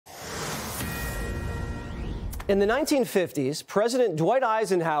In the 1950s, President Dwight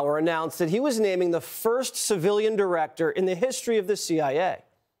Eisenhower announced that he was naming the first civilian director in the history of the CIA.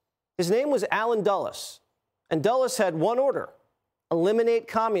 His name was Allen Dulles, and Dulles had one order: eliminate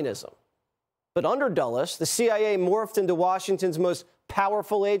communism. But under Dulles, the CIA morphed into Washington's most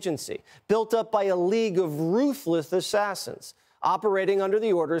powerful agency, built up by a league of ruthless assassins, operating under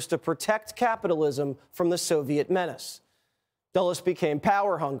the orders to protect capitalism from the Soviet menace. Dulles became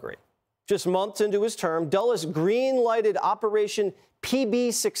power-hungry. Just months into his term, Dulles green-lighted Operation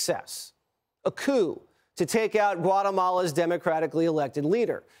PB Success, a coup to take out Guatemala's democratically elected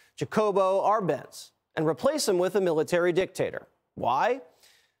leader, Jacobo Arbenz, and replace him with a military dictator. Why?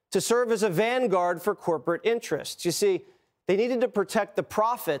 To serve as a vanguard for corporate interests. You see, they needed to protect the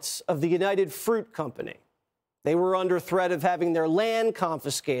profits of the United Fruit Company. They were under threat of having their land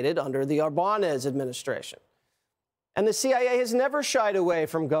confiscated under the Arbenz administration. And the CIA has never shied away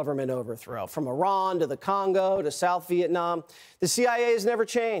from government overthrow, from Iran to the Congo to South Vietnam. The CIA has never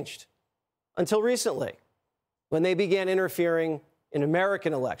changed until recently, when they began interfering in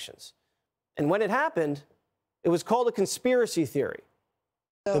American elections. And when it happened, it was called a conspiracy theory.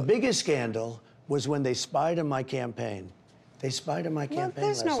 The biggest scandal was when they spied on my campaign. They spied on my campaign. Well,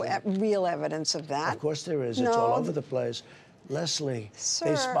 there's no real evidence of that. Of course there is. No. It's all over the place. Leslie, Sir,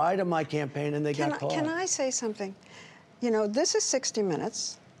 they spied on my campaign and they got caught. Can I say something? You know, this is 60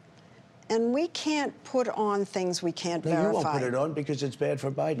 Minutes, and we can't put on things we can't verify. You won't put it on because it's bad for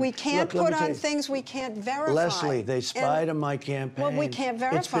Biden. We can't put on things we can't verify. Leslie, they spied on my campaign. Well, we can't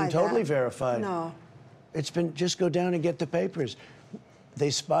verify that. It's been totally verified. No. It's been, just go down and get the papers. They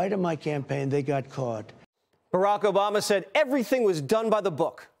spied on my campaign. They got caught. Barack Obama said everything was done by the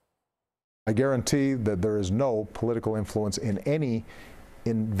book. I guarantee that there is no political influence in any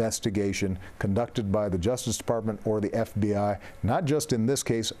investigation conducted by the Justice Department or the FBI, not just in this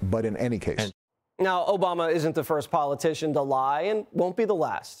case, but in any case. Now, Obama isn't the first politician to lie and won't be the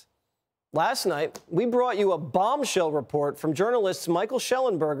last. Last night, we brought you a bombshell report from journalists Michael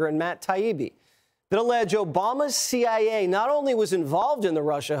Schellenberger and Matt Taibbi that allege Obama's CIA not only was involved in the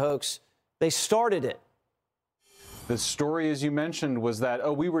Russia hoax, they started it. The story, as you mentioned, was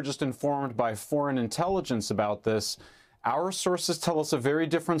that, we were just informed by foreign intelligence about this. Our sources tell us a very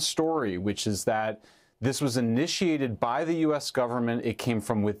different story, which is that this was initiated by the U.S. government. It came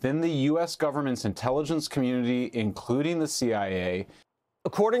from within the U.S. government's intelligence community, including the CIA.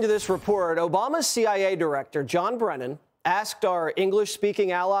 According to this report, Obama's CIA director, John Brennan, asked our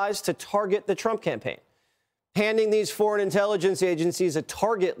English-speaking allies to target the Trump campaign, handing these foreign intelligence agencies a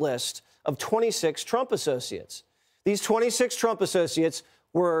target list of 26 Trump associates. These 26 Trump associates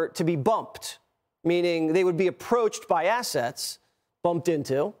were to be bumped, meaning they would be approached by assets, bumped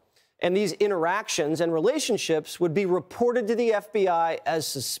into, and these interactions and relationships would be reported to the FBI as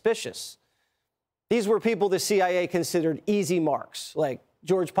suspicious. These were people the CIA considered easy marks, like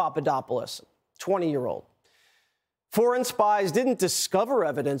George Papadopoulos, 20-year-old. Foreign spies didn't discover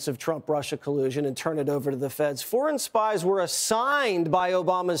evidence of Trump-Russia collusion and turn it over to the feds. Foreign spies were assigned by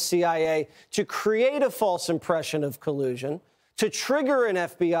Obama's CIA to create a false impression of collusion, to trigger an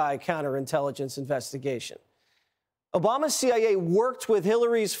FBI counterintelligence investigation. Obama's CIA worked with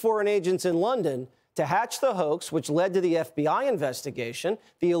Hillary's foreign agents in London to hatch the hoax, which led to the FBI investigation,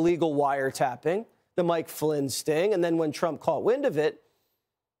 the illegal wiretapping, the Mike Flynn sting, and then when Trump caught wind of it,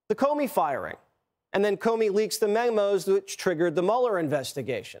 the Comey firing. And then Comey leaks the memos which triggered the Mueller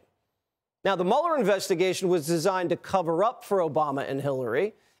investigation. Now, the Mueller investigation was designed to cover up for Obama and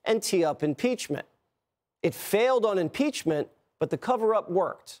Hillary and tee up impeachment. It failed on impeachment, but the cover-up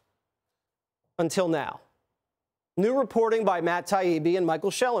worked. Until now. New reporting by Matt Taibbi and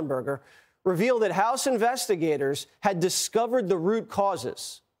Michael Schellenberger revealed that House investigators had discovered the root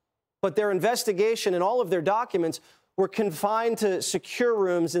causes, but their investigation and all of their documents were confined to secure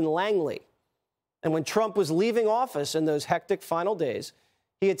rooms in Langley. And when Trump was leaving office in those hectic final days,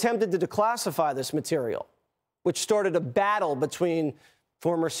 he attempted to declassify this material, which started a battle between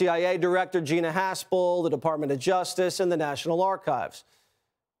former CIA Director Gina Haspel, the Department of Justice, and the National Archives.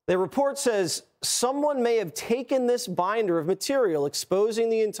 The report says someone may have taken this binder of material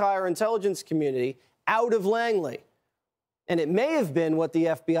exposing the entire intelligence community out of Langley. And it may have been what the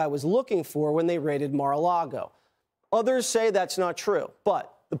FBI was looking for when they raided Mar-a-Lago. Others say that's not true.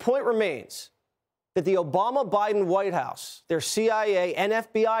 But the point remains that the Obama-Biden White House, their CIA and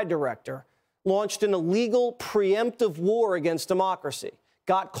FBI director, launched an illegal preemptive war against democracy,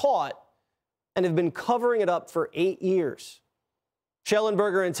 got caught, and have been covering it up for 8 years.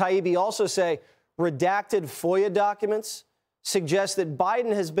 Schellenberger and Taibbi also say redacted FOIA documents suggest that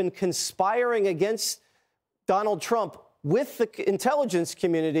Biden has been conspiring against Donald Trump with the intelligence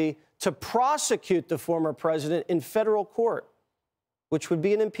community to prosecute the former president in federal court, which would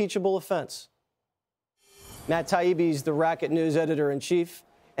be an impeachable offense. Matt Taibbi is the Racket News editor-in-chief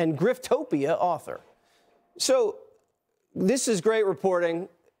and Griftopia author. So this is great reporting.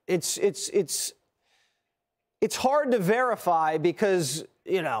 It's hard to verify because,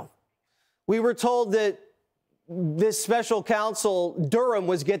 you know, we were told that this special counsel, Durham,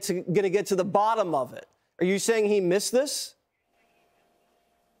 was going to get to the bottom of it. Are you saying he missed this?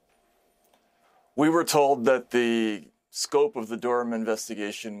 We were told that the scope of the Durham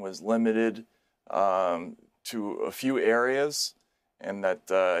investigation was limited to a few areas and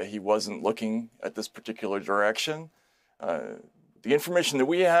that he wasn't looking at this particular direction. The information that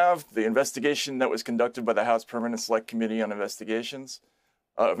we have, the investigation that was conducted by the House Permanent Select Committee on Investigations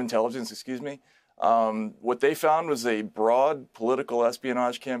of Intelligence, what they found was a broad political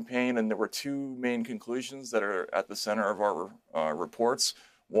espionage campaign, and there were two main conclusions that are at the center of our reports.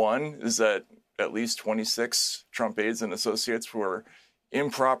 One is that at least 26 Trump aides and associates were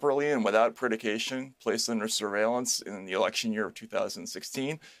improperly and without predication placed under surveillance in the election year of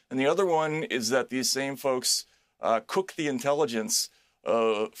 2016. And the other one is that these same folks cooked the intelligence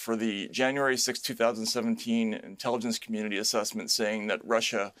for the January 6, 2017 intelligence community assessment, saying that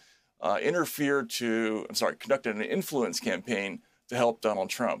Russia conducted an influence campaign to help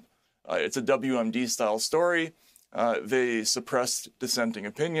Donald Trump. It's a WMD-style story. They suppressed dissenting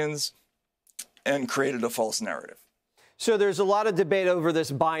opinions and created a false narrative. So there's a lot of debate over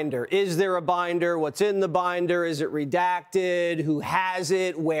this binder. Is there a binder? What's in the binder? Is it redacted? Who has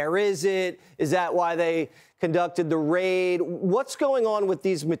it? Where is it? Is that why they conducted the raid? What's going on with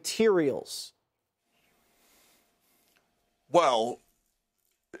these materials? Well,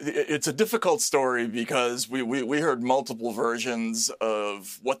 it's a difficult story because we heard multiple versions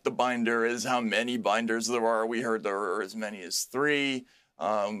of what the binder is, how many binders there are. We heard there are as many as 3.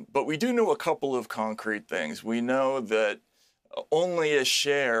 But we do know a couple of concrete things. We know that only a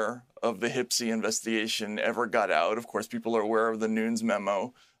share of the HIPSI investigation ever got out. Of course, people are aware of the Nunes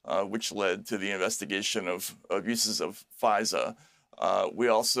memo, which led to the investigation of abuses of FISA.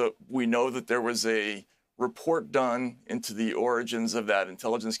 We know that there was a report done into the origins of that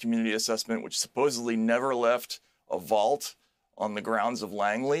intelligence community assessment, which supposedly never left a vault on the grounds of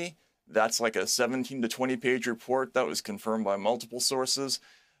Langley. That's like a 17 to 20-page report that was confirmed by multiple sources.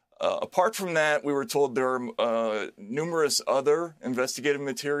 Apart from that, we were told there are numerous other investigative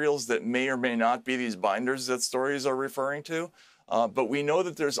materials that may or may not be these binders that stories are referring to. But we know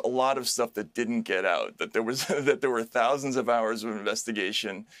that there's a lot of stuff that didn't get out, that there were thousands of hours of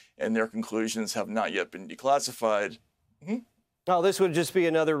investigation, and their conclusions have not yet been declassified. Mm-hmm. Well, this would just be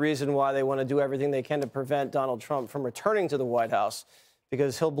another reason why they want to do everything they can to prevent Donald Trump from returning to the White House,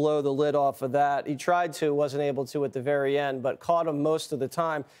 because he'll blow the lid off of that. He tried to, wasn't able to at the very end, but caught him most of the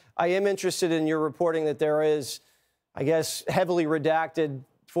time. I am interested in your reporting that there is, I guess, heavily redacted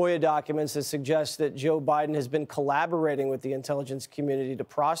FOIA documents that suggest that Joe Biden has been collaborating with the intelligence community to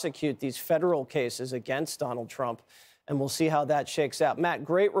prosecute these federal cases against Donald Trump, and we'll see how that shakes out. Matt,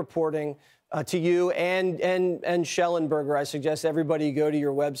 great reporting to you and Schellenberger. I suggest everybody go to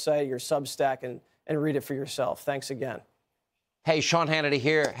your website, your Substack, and read it for yourself. Thanks again. Hey, Sean Hannity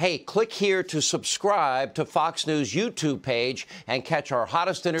here. Hey, click here to subscribe to Fox News YouTube page and catch our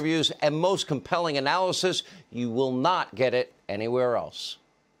hottest interviews and most compelling analysis. You will not get it anywhere else.